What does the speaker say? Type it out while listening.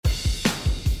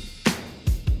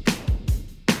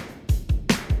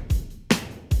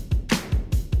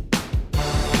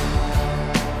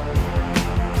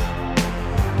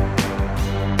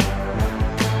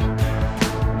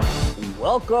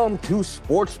Welcome to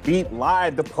Sports Beat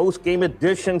Live, the post-game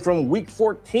edition from Week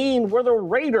 14, where the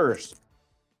Raiders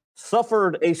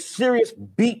suffered a serious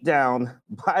beatdown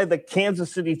by the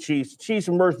Kansas City Chiefs. Chiefs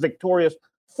emerged victorious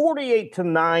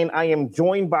 48-9. I am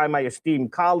joined by my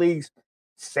esteemed colleagues,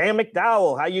 Sam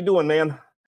McDowell. How you doing, man?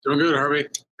 Doing good, Herbie.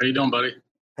 How you doing, buddy?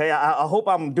 Hey, I hope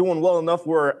I'm doing well enough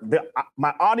where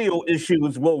my audio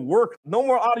issues will work. No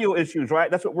more audio issues,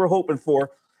 right? That's what we're hoping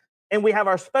for. And we have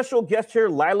our special guest here,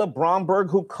 Lila Bromberg,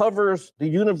 who covers the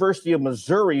University of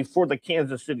Missouri for the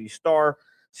Kansas City Star.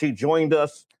 She joined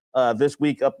us this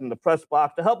week up in the press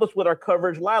box to help us with our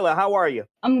coverage. Lila, how are you?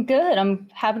 I'm good. I'm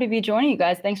happy to be joining you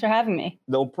guys. Thanks for having me.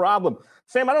 No problem.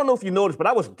 Sam, I don't know if you noticed, but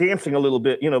I was dancing a little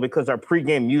bit, because our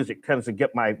pregame music tends to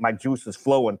get my juices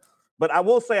flowing. But I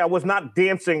will say I was not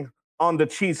dancing on the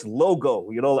Chiefs logo,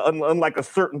 unlike a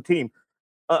certain team.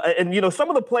 And some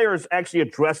of the players actually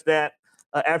addressed that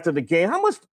after the game. How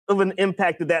much of an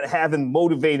impact did that have in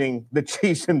motivating the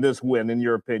Chiefs in this win, in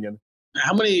your opinion?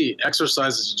 How many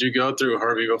exercises did you go through,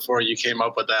 Herbie, before you came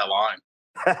up with that line?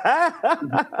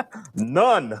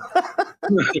 None.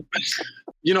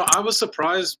 I was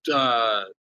surprised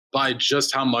by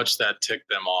just how much that ticked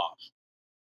them off.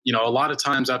 A lot of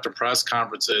times after press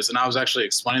conferences, and I was actually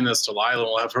explaining this to Lila, and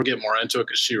we'll have her get more into it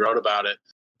because she wrote about it,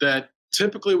 that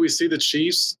typically we see the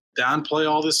Chiefs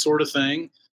downplay all this sort of thing.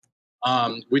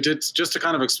 We did, just to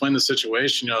kind of explain the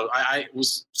situation, I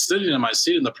was sitting in my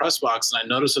seat in the press box, and I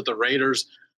noticed that the Raiders,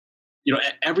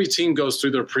 every team goes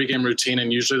through their pregame routine,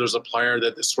 and usually there's a player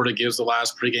that sort of gives the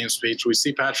last pregame speech. We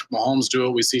see Patrick Mahomes do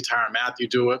it. We see Tyrann Mathieu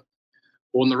do it.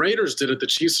 But when the Raiders did it, the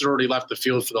Chiefs had already left the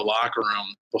field for the locker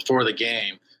room before the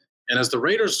game. And as the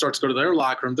Raiders start to go to their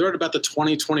locker room, they're at about the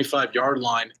 20, 25-yard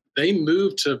line. They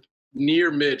move to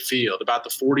near midfield, about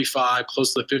the 45,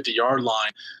 close to the 50-yard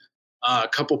line. A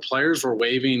couple players were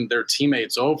waving their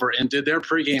teammates over and did their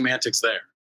pregame antics there.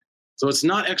 So it's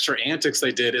not extra antics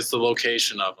they did, it's the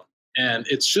location of them. And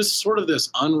it's just sort of this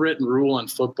unwritten rule in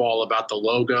football about the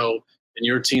logo and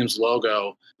your team's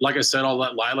logo. Like I said, I'll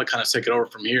let Lila kind of take it over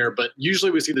from here, but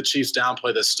usually we see the Chiefs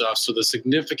downplay this stuff. So the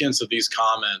significance of these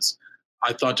comments,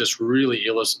 I thought, just really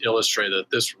illustrated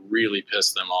that this really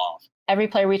pissed them off. Every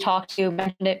player we talked to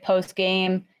mentioned it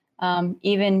post-game.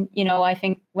 Even, I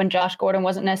think when Josh Gordon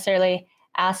wasn't necessarily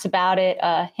asked about it,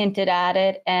 hinted at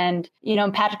it. And,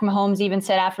 Patrick Mahomes even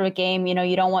said after the game,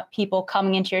 you don't want people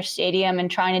coming into your stadium and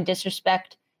trying to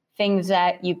disrespect things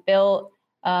that you built.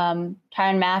 Tyrann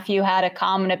Mathieu had a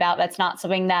comment about that's not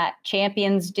something that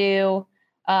champions do.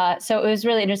 So it was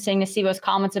really interesting to see those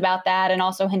comments about that, and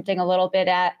also hinting a little bit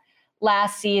at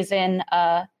last season,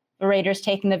 the Raiders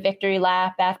taking the victory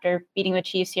lap after beating the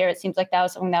Chiefs here. It seems like that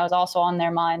was something that was also on their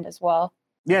mind as well.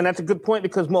 Yeah, and that's a good point,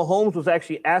 because Mahomes was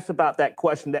actually asked about that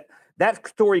question. That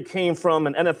story came from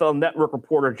an NFL Network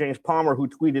reporter, James Palmer, who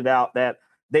tweeted out that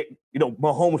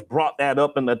Mahomes brought that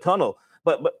up in the tunnel.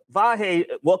 But Vahe,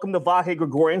 welcome to Vahe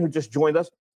Gregorian, who just joined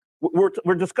us.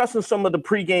 We're discussing some of the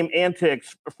pregame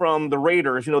antics from the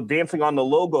Raiders, dancing on the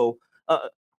logo.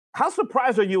 How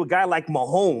surprised are you a guy like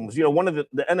Mahomes, one of the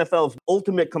NFL's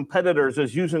ultimate competitors,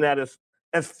 is using that as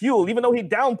fuel, even though he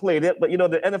downplayed it, but,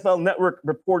 the NFL Network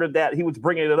reported that he was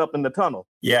bringing it up in the tunnel?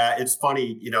 Yeah, it's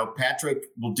funny. Patrick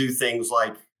will do things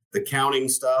like the counting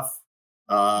stuff,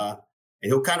 and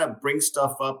he'll kind of bring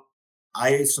stuff up,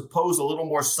 I suppose, a little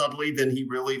more subtly than he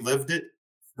really lived it.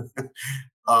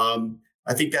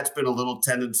 I think that's been a little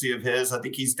tendency of his. I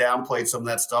think he's downplayed some of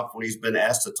that stuff when he's been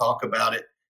asked to talk about it.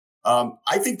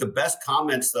 I think the best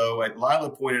comments, though, like Lila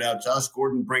pointed out, Josh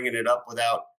Gordon bringing it up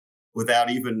without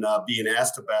even being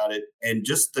asked about it, and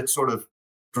just to sort of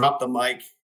drop the mic,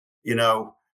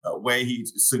 way he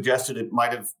suggested it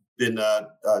might have been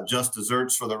just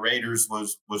desserts for the Raiders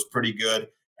was pretty good.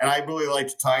 And I really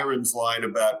liked Tyrann's line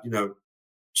about,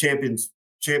 champions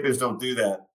don't do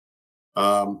that.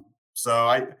 So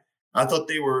I thought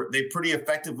they pretty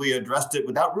effectively addressed it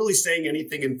without really saying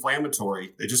anything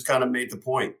inflammatory. They just kind of made the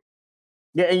point.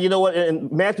 Yeah, and you know what? And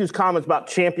Matthew's comments about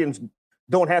champions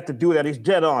don't have to do that. He's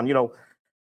dead on.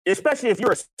 Especially if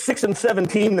you're a 6-7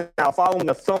 team now, following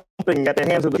a thumping at the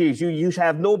hands of the Chiefs, you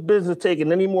have no business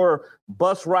taking any more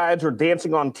bus rides or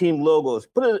dancing on team logos.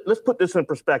 Let's put this in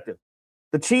perspective.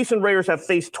 The Chiefs and Raiders have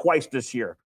faced twice this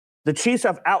year. The Chiefs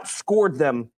have outscored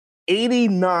them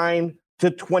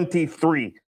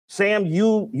 89-23. Sam,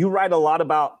 you write a lot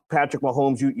about Patrick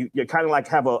Mahomes. You kind of like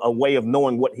have a way of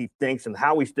knowing what he thinks and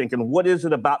how he's thinking. What is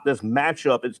it about this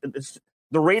matchup? It's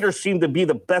the Raiders seem to be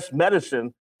the best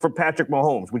medicine for Patrick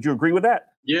Mahomes. Would you agree with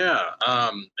that? Yeah.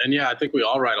 I think we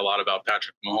all write a lot about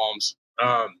Patrick Mahomes.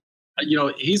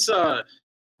 He's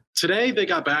today they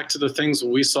got back to the things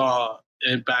we saw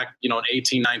back, in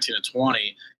 18, 19, and 20.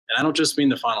 And I don't just mean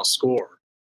the final score.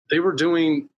 They were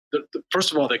doing,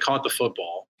 first of all, they caught the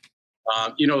football.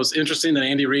 It was interesting that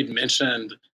Andy Reid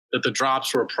mentioned that the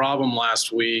drops were a problem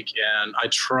last week. And I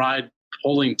tried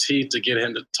pulling teeth to get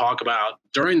him to talk about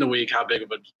during the week how big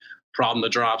of a problem the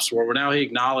drops were. Well, now he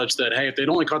acknowledged that, hey, if they'd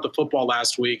only caught the football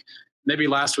last week, maybe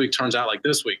last week turns out like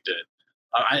this week did.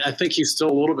 I think he's still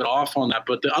a little bit off on that.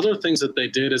 But the other things that they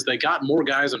did is they got more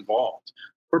guys involved.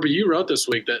 Herbie, you wrote this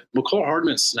week that Mecole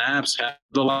Hardman's snaps had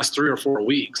the last 3 or 4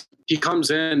 weeks. He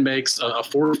comes in, makes a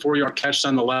 44-yard catch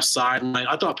on the left sideline.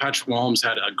 I thought Patrick Mahomes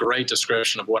had a great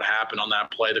description of what happened on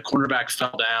that play. The cornerback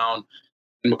fell down,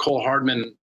 and Mecole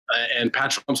Hardman and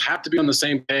Patrick Mahomes have to be on the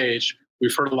same page.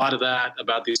 We've heard a lot of that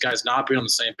about these guys not being on the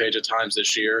same page at times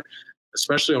this year,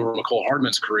 especially over Mecole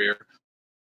Hardman's career.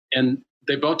 And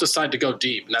they both decide to go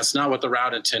deep, and that's not what the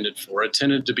route intended for. It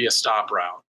intended to be a stop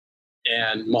route.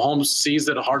 And Mahomes sees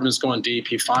that Hardman's going deep.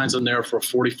 He finds him there for a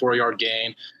 44-yard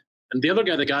gain. And the other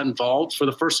guy that got involved for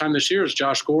the first time this year is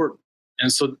Josh Gordon.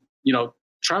 And so,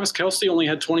 Travis Kelce only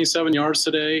had 27 yards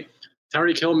today.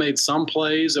 Tyreek Hill made some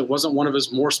plays. It wasn't one of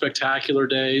his more spectacular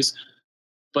days.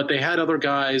 But they had other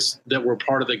guys that were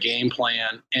part of the game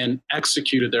plan and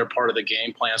executed their part of the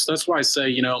game plan. So that's why I say,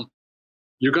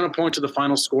 you're going to point to the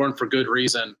final score, and for good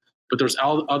reason. But there's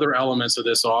other elements of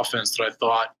this offense that I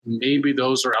thought maybe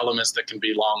those are elements that can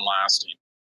be long-lasting.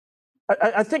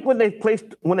 I think when they face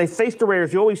the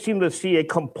Raiders, you always seem to see a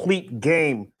complete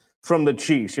game from the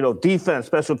Chiefs. Defense,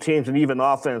 special teams, and even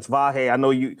offense. Vahe, I know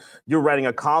you're writing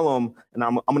a column, and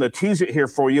I'm going to tease it here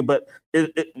for you. But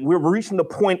we're reaching the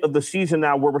point of the season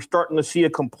now where we're starting to see a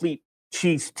complete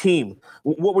Chiefs team.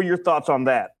 What were your thoughts on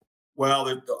that? Well,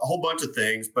 there's a whole bunch of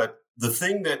things, but the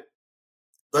thing that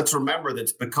let's remember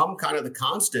that's become kind of the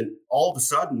constant all of a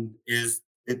sudden is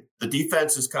the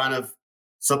defense is kind of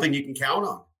something you can count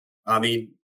on. I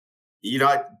mean,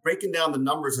 breaking down the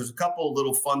numbers, there's a couple of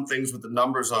little fun things with the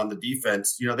numbers on the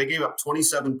defense. They gave up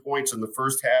 27 points in the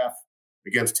first half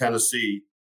against Tennessee.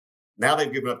 Now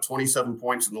they've given up 27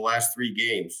 points in the last 3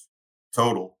 games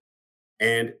total.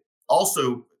 And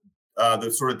also the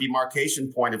sort of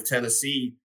demarcation point of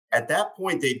Tennessee, at that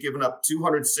point, they'd given up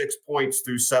 206 points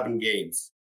through 7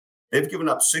 games. They've given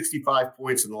up 65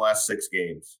 points in the last 6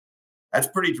 games. That's a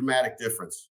pretty dramatic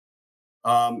difference.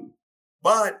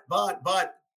 But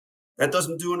that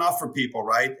doesn't do enough for people,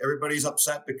 right? Everybody's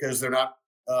upset because they're not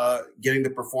getting the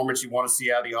performance you want to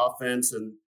see out of the offense.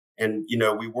 And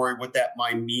we worry what that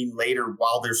might mean later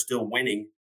while they're still winning.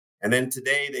 And then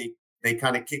today they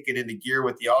kind of kick it into gear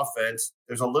with the offense.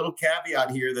 There's a little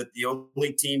caveat here that the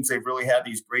only teams they've really had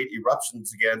these great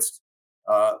eruptions against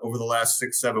over the last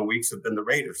 6-7 weeks have been the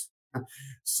Raiders.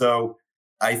 So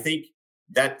I think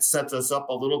that sets us up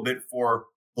a little bit for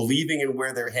believing in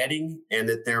where they're heading, and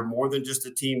that they're more than just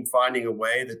a team finding a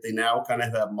way, that they now kind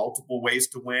of have multiple ways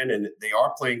to win, and they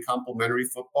are playing complementary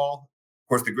football. Of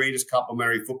course, the greatest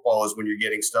complementary football is when you're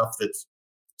getting stuff that's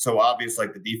so obvious,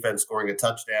 like the defense scoring a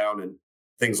touchdown and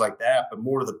things like that. But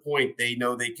more to the point, they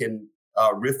know they can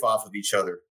riff off of each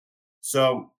other.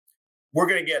 So we're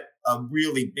going to get a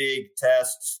really big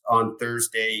test on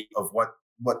Thursday of what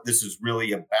this is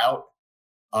really about.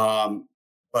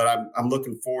 But I'm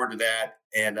looking forward to that.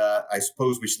 And I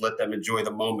suppose we should let them enjoy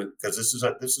the moment, because this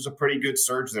is a pretty good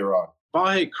surge they're on.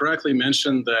 Vahe correctly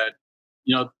mentioned that,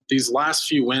 these last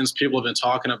few wins people have been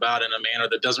talking about in a manner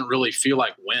that doesn't really feel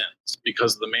like wins,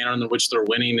 because of the manner in which they're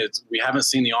winning. We haven't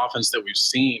seen the offense that we've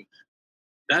seen.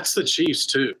 That's the Chiefs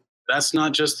too. That's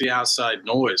not just the outside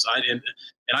noise. And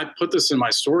I put this in my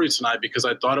story tonight because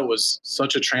I thought it was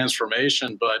such a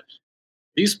transformation. But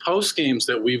these post games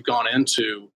that we've gone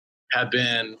into have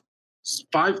been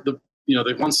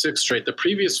they've won 6 straight. The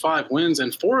previous 5 wins,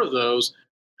 and 4 of those,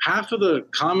 half of the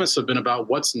comments have been about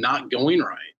what's not going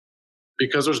right,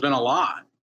 because there's been a lot.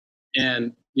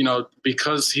 And,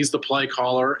 because he's the play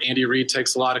caller, Andy Reid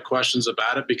takes a lot of questions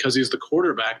about it. Because he's the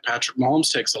quarterback, Patrick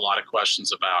Mahomes takes a lot of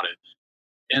questions about it.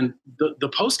 And the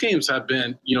post games have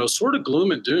been, sort of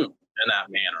gloom and doom in that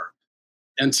manner.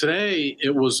 And today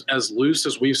it was as loose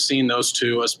as we've seen those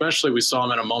two, especially we saw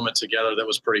them in a moment together that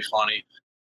was pretty funny.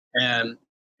 And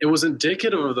it was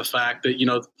indicative of the fact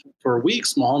that, for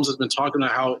weeks, Mahomes has been talking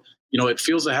about how, it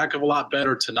feels a heck of a lot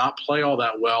better to not play all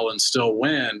that well and still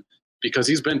win, because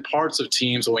he's been parts of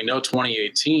teams, and we know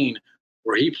 2018,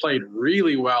 where he played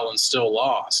really well and still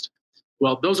lost.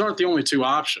 Well, those aren't the only 2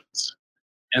 options.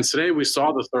 And today we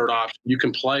saw the third option. You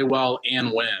can play well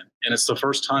and win. And it's the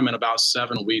first time in about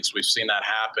 7 weeks we've seen that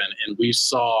happen. And we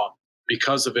saw,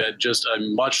 because of it, just a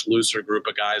much looser group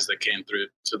of guys that came through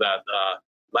to that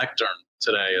lectern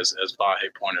today, as Vahe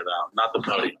pointed out, not the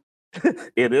podium.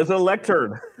 It is a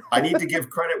lectern. I need to give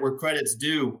credit where credit's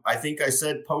due. I think I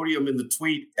said podium in the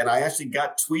tweet, and I actually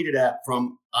got tweeted at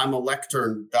from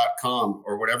imalectern.com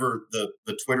or whatever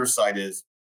the Twitter site is.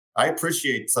 I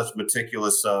appreciate such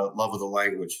meticulous love of the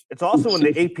language. It's also in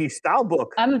the AP style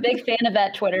book. I'm a big fan of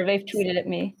that Twitter. They've tweeted at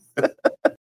me.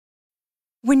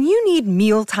 When you need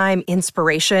mealtime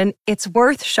inspiration, it's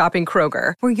worth shopping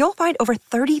Kroger, where you'll find over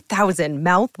 30,000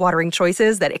 mouth-watering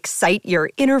choices that excite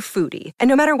your inner foodie. And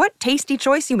no matter what tasty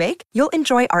choice you make, you'll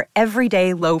enjoy our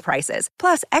everyday low prices,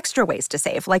 plus extra ways to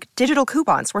save, like digital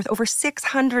coupons worth over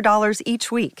 $600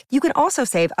 each week. You can also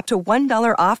save up to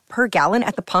 $1 off per gallon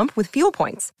at the pump with fuel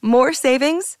points. More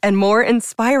savings and more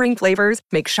inspiring flavors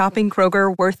make shopping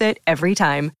Kroger worth it every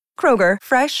time. Kroger,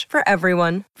 fresh for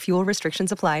everyone. Fuel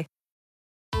restrictions apply.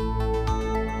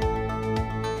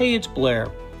 Hey, it's Blair.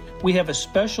 We have a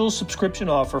special subscription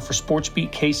offer for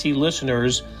SportsBeat KC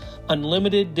listeners,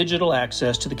 unlimited digital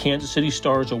access to the Kansas City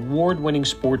Star's award-winning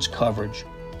sports coverage.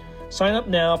 Sign up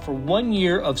now for 1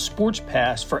 year of Sports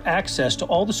Pass for access to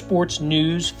all the sports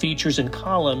news, features, and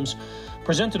columns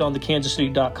presented on the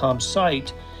kansascity.com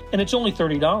site, and it's only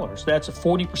 $30. That's a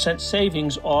 40%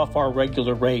 savings off our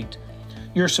regular rate.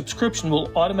 Your subscription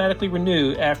will automatically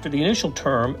renew after the initial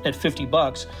term at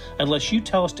 $50 unless you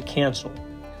tell us to cancel.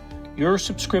 Your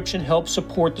subscription helps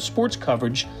support the sports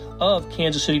coverage of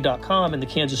kansascity.com and the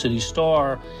Kansas City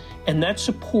Star, and that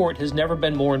support has never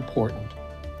been more important.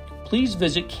 Please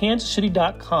visit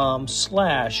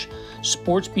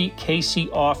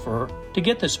kansascity.com/SportsBeatKC offer to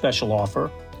get this special offer.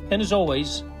 And as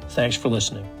always, thanks for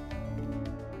listening.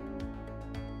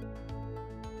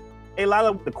 Hey,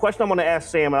 Lila, the question I'm going to ask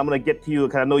Sam, and I'm going to get to you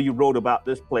because I know you wrote about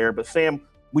this player, but Sam,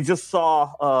 we just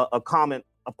saw a comment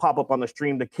pop up on the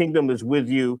stream. The kingdom is with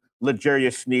you.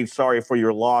 L'Jarius Sneed, sorry for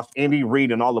your loss. Andy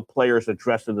Reid and all the players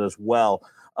addressed it as well.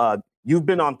 You've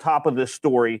been on top of this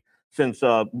story since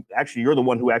actually you're the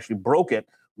one who actually broke it.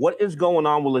 What is going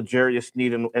on with L'Jarius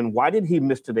Sneed, and why did he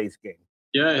miss today's game?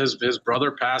 Yeah, his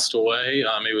brother passed away.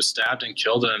 He was stabbed and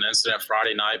killed in an incident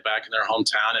Friday night back in their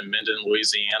hometown in Minden,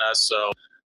 Louisiana. So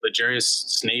L'Jarius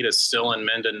Sneed is still in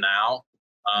Minden now.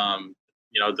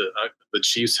 The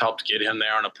Chiefs helped get him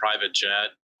there on a private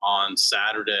jet on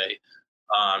Saturday.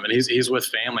 And he's with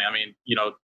family. I mean,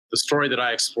 the story that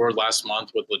I explored last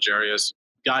month with L'Jarius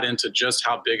got into just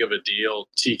how big of a deal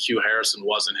TQ Harrison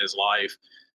was in his life.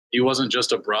 He wasn't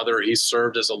just a brother. He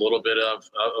served as a little bit of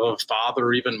a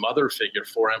father, even mother figure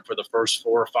for him for the first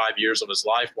 4 or 5 years of his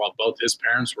life while both his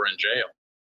parents were in jail.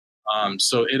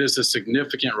 So it is a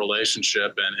significant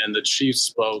relationship. And the Chiefs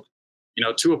spoke,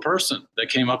 to a person that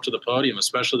came up to the podium,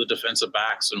 especially the defensive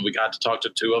backs. And we got to talk to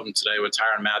two of them today with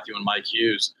Tyrann Mathieu and Mike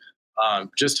Hughes.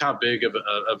 Just how big of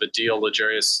a deal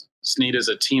L'Jarius Sneed is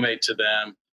a teammate to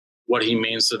them, what he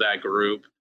means to that group.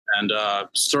 And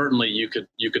certainly you could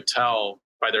tell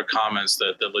by their comments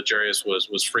that L'Jarius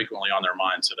was frequently on their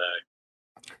mind today.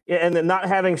 Yeah, and then not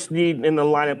having Sneed in the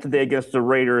lineup today against the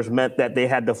Raiders meant that they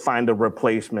had to find a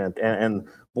replacement. And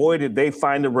boy, did they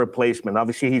find a replacement.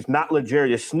 Obviously, he's not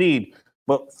L'Jarius Sneed,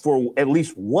 but for at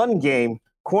least one game,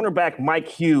 cornerback Mike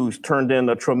Hughes turned in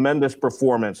a tremendous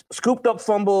performance. Scooped up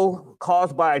fumble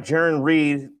caused by Jarran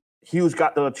Reed. Hughes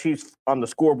got the Chiefs on the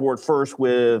scoreboard first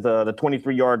with the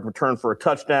 23-yard return for a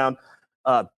touchdown.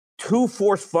 2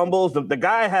 forced fumbles. The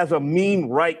guy has a mean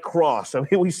right cross. I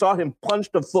mean, we saw him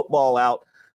punch the football out.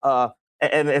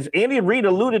 And as Andy Reid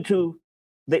alluded to,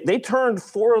 they turned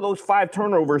 4 of those 5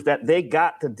 turnovers that they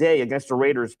got today against the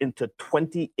Raiders into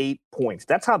 28 points.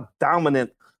 That's how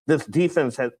dominant this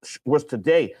defense was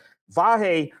today.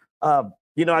 Vahe,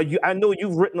 I know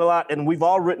you've written a lot, and we've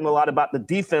all written a lot about the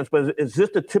defense, but is this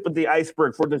the tip of the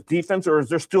iceberg for this defense, or is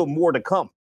there still more to come?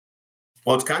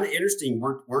 Well, it's kind of interesting.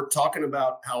 We're talking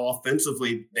about how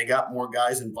offensively they got more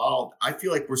guys involved. I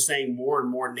feel like we're saying more and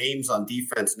more names on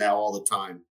defense now all the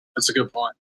time. That's a good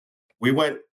point. We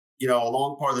went, a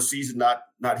long part of the season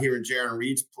not hearing Jarran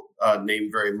Reed's name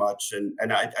very much,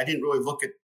 and I didn't really look at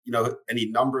any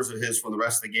numbers of his from the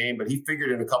rest of the game, but he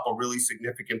figured in a couple really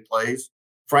significant plays.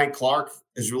 Frank Clark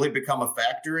has really become a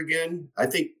factor again.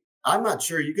 I'm not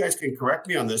sure, you guys can correct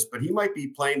me on this, but he might be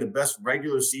playing the best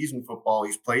regular season football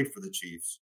he's played for the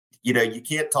Chiefs. You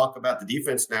can't talk about the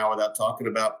defense now without talking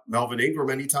about Melvin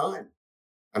Ingram anytime.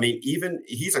 I mean, even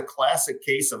he's a classic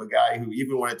case of a guy who,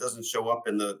 even when it doesn't show up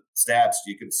in the stats,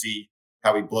 you can see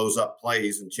how he blows up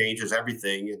plays and changes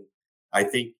everything. And I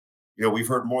think, we've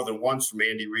heard more than once from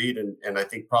Andy Reid and I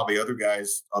think probably other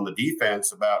guys on the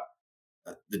defense about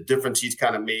the difference he's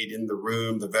kind of made in the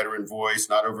room, the veteran voice,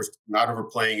 not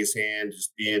overplaying his hand,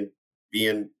 just being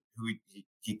who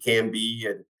he can be.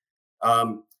 And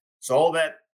so all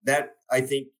that I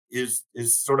think is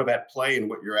sort of at play in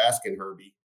what you're asking,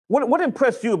 Herbie. What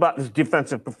impressed you about this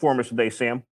defensive performance today,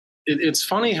 Sam? It's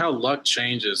funny how luck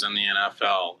changes in the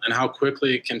NFL and how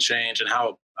quickly it can change and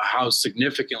how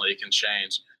significantly it can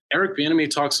change. Eric Bieniemy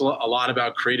talks a lot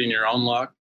about creating your own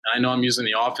luck. And I know I'm using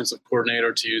the offensive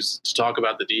coordinator to talk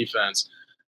about the defense,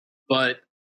 but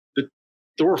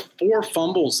there were 5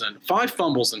 fumbles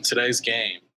in today's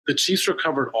game. The Chiefs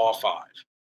recovered all 5.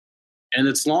 And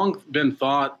it's long been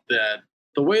thought that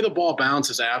the way the ball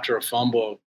bounces after a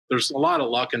fumble, there's a lot of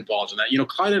luck involved in that. You know,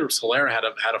 Clyde Edwards-Helaire had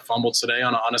a fumble today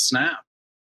on a snap.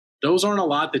 Those aren't a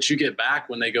lot that you get back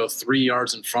when they go 3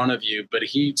 yards in front of you, but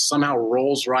he somehow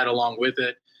rolls right along with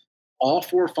it. All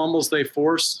 4 fumbles they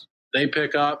force, they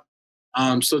pick up.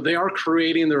 So they are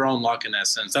creating their own luck in that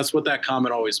sense. That's what that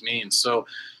comment always means. So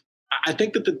I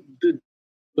think that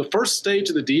the first stage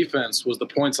of the defense was the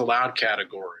points allowed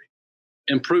category.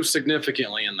 Improved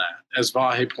significantly in that, as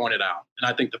Vahe pointed out. And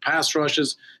I think the pass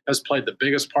rushes has played the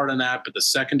biggest part in that, but the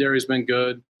secondary has been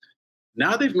good.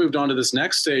 Now they've moved on to this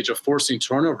next stage of forcing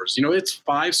turnovers. You know, it's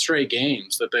 5 straight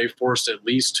games that they forced at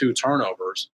least 2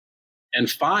 turnovers, and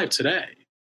 5 today.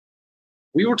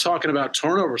 We were talking about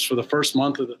turnovers for the first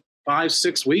month of the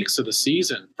 5-6 weeks of the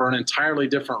season for an entirely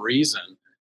different reason.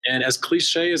 And as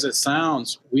cliche as it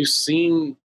sounds, we've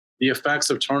seen the effects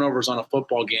of turnovers on a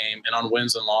football game and on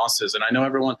wins and losses. And I know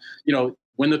everyone, you know,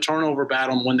 win the turnover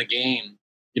battle and win the game.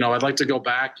 You know, I'd like to go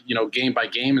back, you know, game by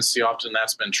game and see how often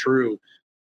that's been true,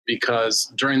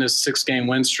 because during this 6-game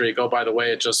win streak, oh, by the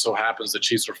way, it just so happens the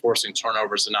Chiefs are forcing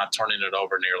turnovers and not turning it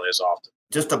over nearly as often.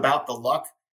 Just about the luck,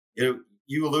 you know,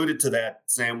 you alluded to that,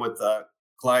 Sam, with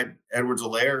Clyde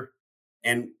Edwards-Helaire.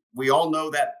 And we all know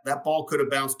that ball could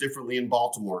have bounced differently in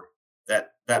Baltimore,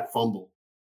 that fumble.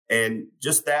 And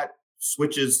just that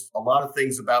switches a lot of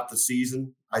things about the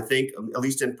season, I think, at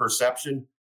least in perception.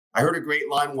 I heard a great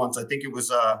line once. I think it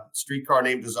was a Streetcar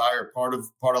Named Desire. Part of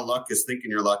luck is thinking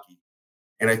you're lucky.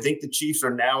 And I think the Chiefs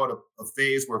are now at a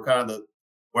phase where kind of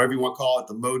whatever you want to call it,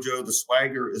 the mojo, the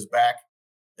swagger is back.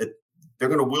 That they're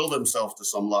going to will themselves to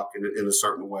some luck in a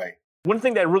certain way. One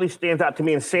thing that really stands out to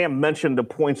me, and Sam mentioned the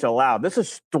points allowed, this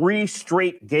is 3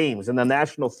 straight games in the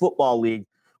National Football League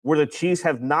where the Chiefs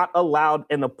have not allowed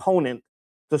an opponent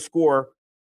to score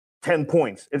 10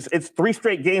 points. It's 3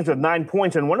 straight games of 9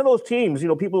 points. And one of those teams, you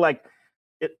know, people like,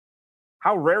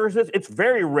 how rare is this? It's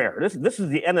very rare. This is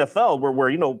the NFL where,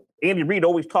 you know, Andy Reid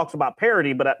always talks about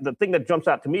parity, but the thing that jumps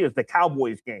out to me is the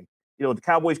Cowboys game. You know, the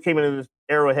Cowboys came into this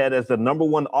Arrowhead as the number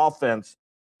 1 offense,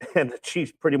 and the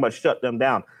Chiefs pretty much shut them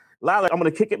down. Lila, I'm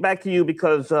going to kick it back to you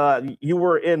because you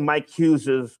were in Mike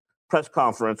Hughes's press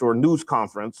conference or news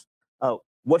conference.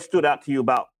 What stood out to you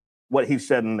about what he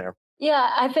said in there? Yeah,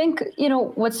 I think, you know,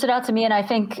 what stood out to me, and I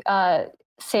think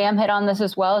Sam hit on this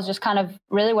as well, is just kind of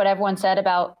really what everyone said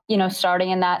about, you know,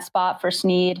 starting in that spot for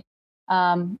Snead.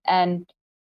 And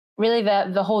really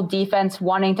the whole defense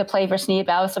wanting to play for Snead,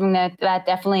 that was something that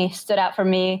definitely stood out for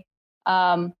me.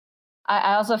 I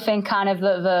also think kind of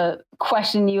the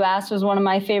question you asked was one of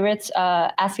my favorites,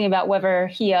 asking about whether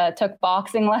he took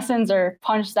boxing lessons or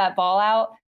punched that ball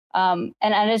out. And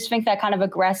I just think that kind of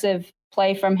aggressive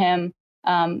play from him,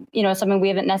 you know, something we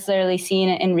haven't necessarily seen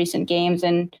in recent games.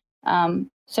 And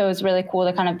so it's really cool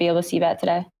to kind of be able to see that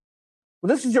today. Well,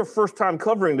 this is your first time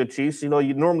covering the Chiefs. You know,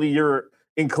 you're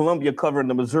in Columbia covering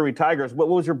the Missouri Tigers. What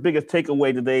was your biggest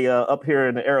takeaway today up here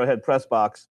in the Arrowhead press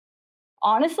box?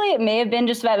 Honestly, it may have been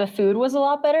just that the food was a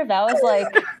lot better. That was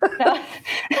like,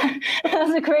 that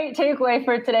was a great takeaway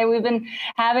for today. We've been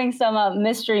having some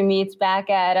mystery meats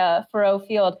back at Faurot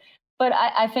Field. But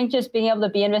I think just being able to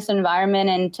be in this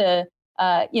environment and to,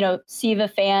 you know, see the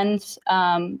fans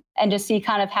and just see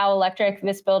kind of how electric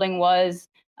this building was.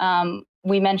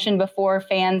 We mentioned before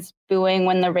fans booing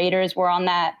when the Raiders were on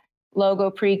that logo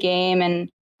pregame,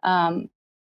 and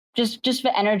just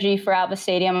the energy throughout the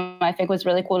stadium, I think, was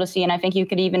really cool to see. And I think you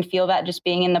could even feel that just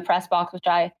being in the press box, which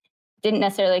I didn't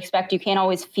necessarily expect. You can't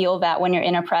always feel that when you're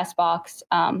in a press box.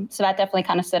 So that definitely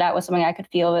kind of stood out, was something I could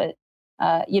feel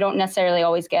that you don't necessarily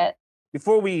always get.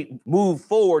 Before we move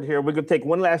forward here, we're going to take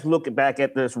one last look back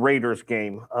at this Raiders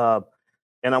game.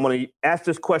 And I'm going to ask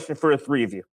this question for the 3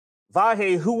 of you.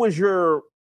 Vahe, who was your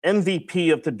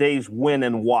MVP of today's win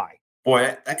and why?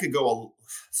 Boy, that could go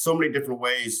so many different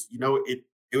ways. You know, it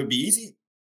would be easy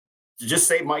to just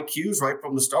say Mike Hughes right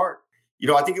from the start. You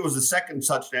know, I think it was the second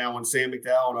touchdown when Sam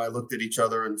McDowell and I looked at each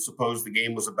other and supposed the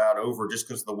game was about over just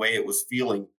because of the way it was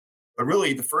feeling. But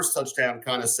really, the first touchdown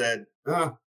kind of said,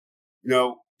 you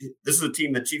know, this is a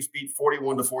team that Chiefs beat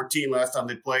 41-14 last time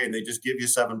they played, and they just give you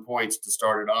 7 points to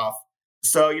start it off.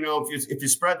 So, you know, if you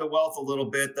spread the wealth a little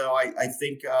bit, though, I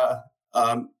think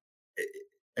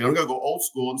And I'm going to go old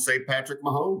school and say Patrick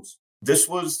Mahomes. This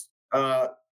was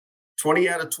 20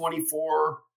 out of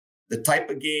 24, the type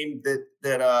of game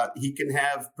that he can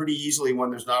have pretty easily when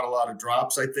there's not a lot of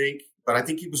drops, I think. But I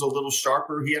think he was a little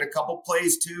sharper. He had a couple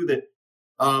plays, too,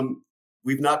 that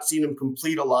we've not seen him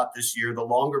complete a lot this year. The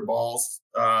longer balls,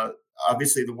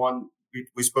 obviously the one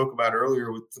we spoke about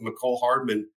earlier with Mecole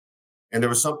Hardman. And there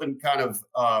was something kind of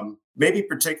maybe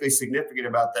particularly significant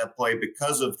about that play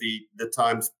because of the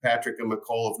times Patrick and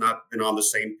Mecole have not been on the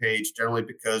same page, generally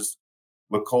because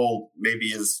Mecole maybe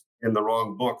is in the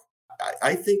wrong book.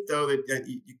 I think, though,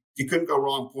 that you couldn't go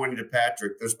wrong pointing to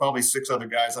Patrick. There's probably 6 other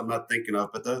guys I'm not thinking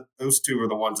of, but those 2 are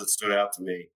the ones that stood out to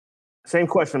me. Same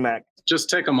question, Mac. Just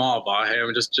take them all, Vahe. I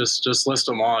mean, just list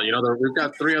them all. We've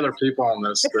got 3 other people on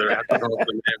this that have to know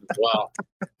the name as well.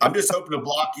 I'm just hoping to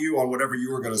block you on whatever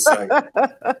you were going to say.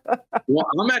 Well,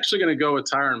 I'm actually going to go with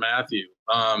Tyrann Mathieu.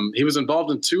 He was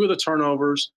involved in 2 of the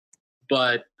turnovers,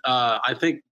 but I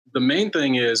think the main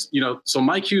thing is, so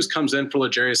Mike Hughes comes in for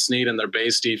L'Jarius Sneed and their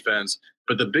base defense,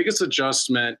 but the biggest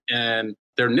adjustment in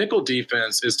their nickel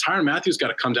defense is Tyrann Mathieu's got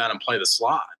to come down and play the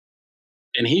slot.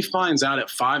 And he finds out at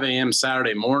 5 a.m.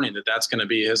 Saturday morning that that's going to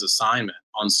be his assignment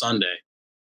on Sunday.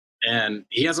 And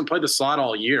he hasn't played the slot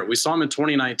all year. We saw him in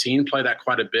 2019 play that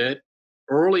quite a bit.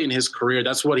 Early in his career,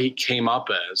 that's what he came up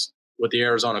as with the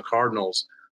Arizona Cardinals.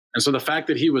 And so the fact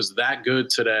that he was that good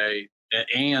today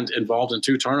and involved in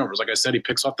 2 turnovers, like I said, he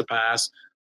picks up the pass,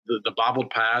 the bobbled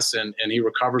pass, and he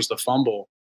recovers the fumble.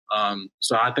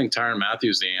 So I think Tyrann Mathieu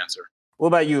is the answer. What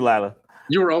about you, Lila?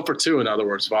 You were 0 for 2, in other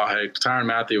words, Vahe. Tyrann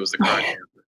Mathieu was the correct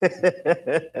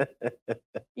answer.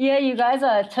 Yeah, you guys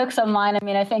took some mine. I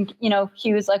mean, I think,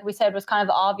 Hughes, like we said, was kind of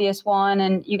the obvious one.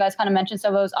 And you guys kind of mentioned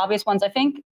some of those obvious ones. I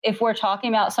think if we're talking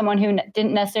about someone who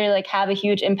didn't necessarily have a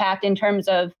huge impact in terms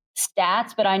of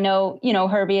stats, but I know,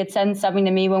 Herbie had said something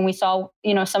to me when we saw,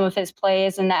 some of his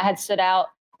plays, and that had stood out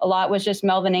a lot, was just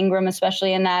Melvin Ingram,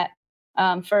 especially in that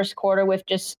first quarter with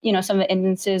just, some of the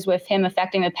instances with him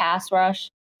affecting the pass rush.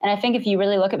 And I think if you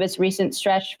really look at this recent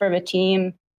stretch for the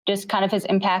team, just kind of his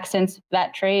impact since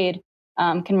that trade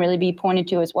can really be pointed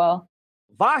to as well.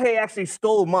 Vahe actually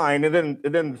stole mine, and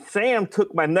then Sam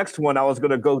took my next one. I was going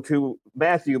to go to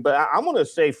Mathieu, but I'm going to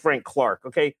say Frank Clark,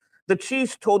 okay? The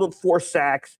Chiefs totaled 4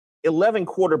 sacks, 11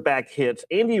 quarterback hits.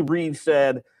 Andy Reid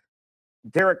said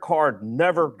Derek Carr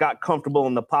never got comfortable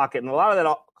in the pocket, and a lot of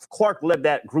that, Clark led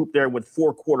that group there with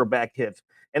 4 quarterback hits.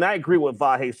 And I agree with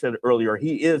what Vahe said earlier.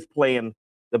 He is playing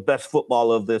the best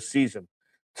football of this season.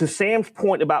 To Sam's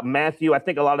point about Mathieu, I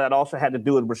think a lot of that also had to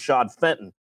do with Rashad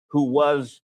Fenton, who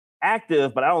was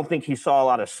active, but I don't think he saw a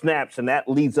lot of snaps, and that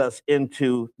leads us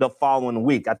into the following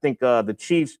week. I think the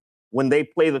Chiefs, when they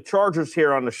play the Chargers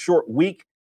here on a short week,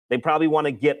 they probably want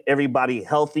to get everybody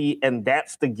healthy, and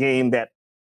that's the game that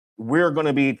we're going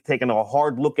to be taking a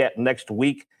hard look at next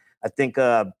week. I think,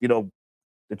 the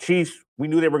Chiefs, we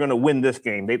knew they were going to win this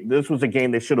game. This was a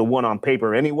game they should have won on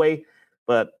paper anyway,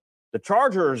 but the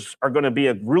Chargers are going to be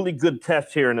a really good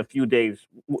test here in a few days.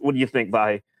 What do you think,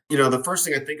 Vahe? The first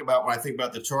thing I think about when I think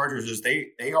about the Chargers is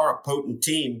they are a potent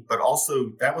team, but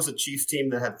also that was a Chiefs team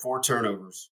that had 4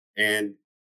 turnovers. And,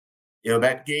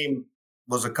 that game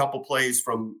was a couple plays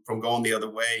from going the other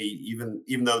way,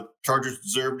 even though Chargers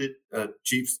deserved it.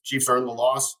 Chiefs earned the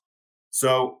loss.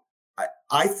 So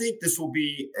I think this will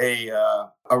be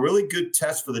a really good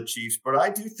test for the Chiefs, but I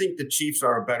do think the Chiefs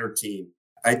are a better team.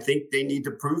 I think they need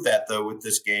to prove that, though, with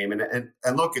this game.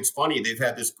 And look, it's funny. They've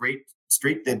had this great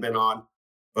streak they've been on,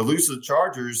 but lose to the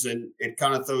Chargers, and it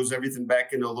kind of throws everything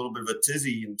back into a little bit of a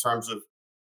tizzy in terms of,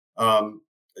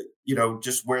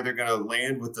 just where they're going to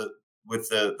land with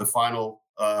the final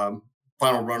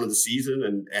run of the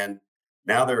season. And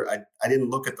now I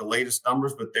didn't look at the latest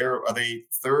numbers, but are they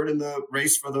 3rd in the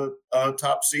race for the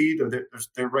top seed? Or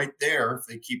they're right there if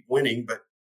they keep winning, but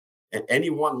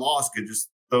any one loss could just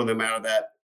throw them out of that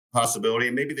possibility.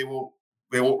 And maybe they won't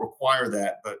require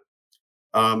that. But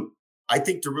I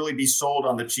think to really be sold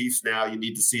on the Chiefs now, you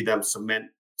need to see them cement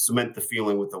the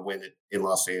feeling with a win in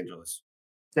Los Angeles.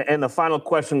 And the final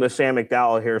question to Sam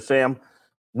McDowell here. Sam,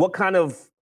 what kind of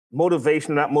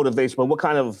motivation, not motivation, but what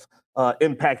kind of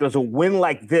impact does a win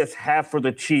like this have for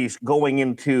the Chiefs going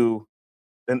into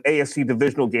an AFC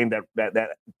divisional game that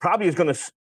probably is going to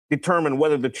determine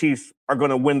whether the Chiefs are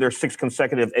going to win their 6th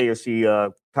consecutive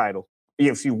AFC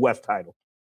West title?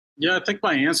 Yeah, I think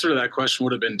my answer to that question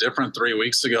would have been different 3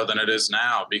 weeks ago than it is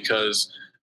now, because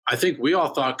I think we all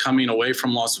thought coming away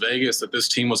from Las Vegas that this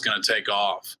team was going to take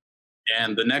off.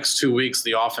 And the next 2 weeks,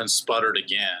 the offense sputtered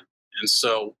again. And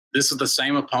so this is the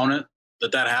same opponent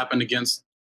that happened against,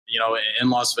 in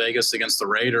Las Vegas against the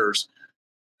Raiders.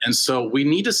 And so we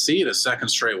need to see it a second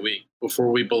straight week.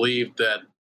 before we believe that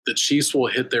the Chiefs will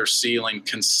hit their ceiling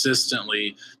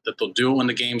consistently, that they'll do it when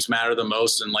the games matter the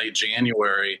most in late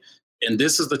January. And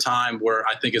this is the time where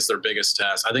I think it's their biggest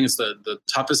test. I think it's the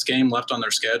toughest game left on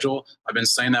their schedule. I've been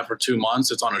saying that for 2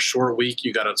 months. It's on a short week.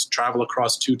 You got to travel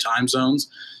across 2 time zones.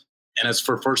 And it's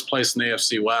for first place in the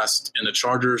AFC West. And the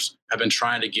Chargers have been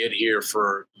trying to get here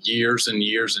for years and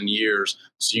years and years.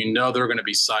 So you know they're going to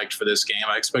be psyched for this game.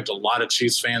 I expect a lot of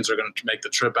Chiefs fans are going to make the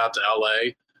trip out to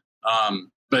L.A.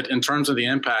 But in terms of the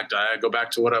impact, I go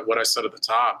back to what I said at the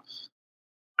top.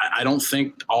 I don't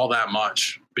think all that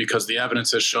much, because the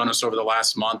evidence has shown us over the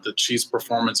last month that Chiefs'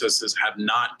 performances have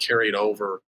not carried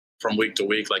over from week to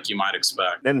week like you might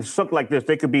expect. And something like this,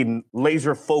 they could be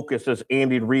laser focused, as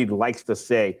Andy Reid likes to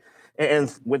say.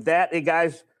 And with that, hey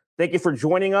guys, thank you for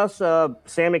joining us.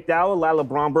 Sam McDowell, Lila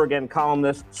Bromberg, and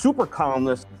columnist, super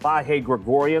columnist Vahe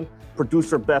Gregorian,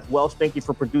 producer Beth Welsh. Thank you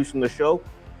for producing the show.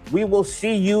 We will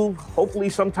see you hopefully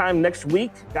sometime next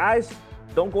week. Guys,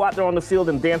 don't go out there on the field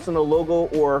and dance on the logo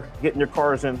or get in your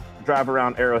cars and drive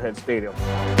around Arrowhead Stadium.